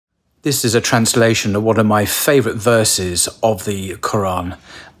This is a translation of one of my favourite verses of the Qur'an.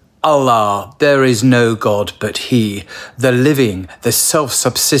 Allah, there is no God but He, the living, the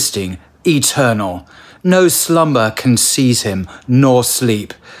self-subsisting, eternal. No slumber can seize Him, nor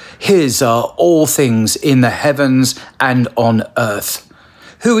sleep. His are all things in the heavens and on earth.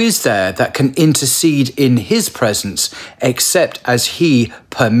 Who is there that can intercede in His presence, except as He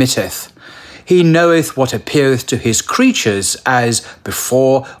permitteth? He knoweth what appeareth to His creatures as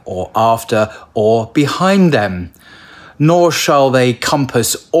before or after or behind them. Nor shall they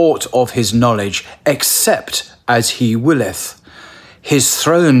compass aught of His knowledge, except as He willeth. His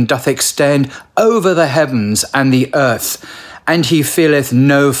throne doth extend over the heavens and the earth, and He feeleth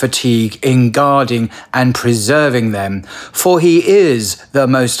no fatigue in guarding and preserving them, for He is the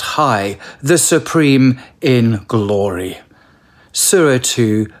Most High, the Supreme in glory. Surah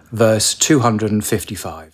 2, verse 255.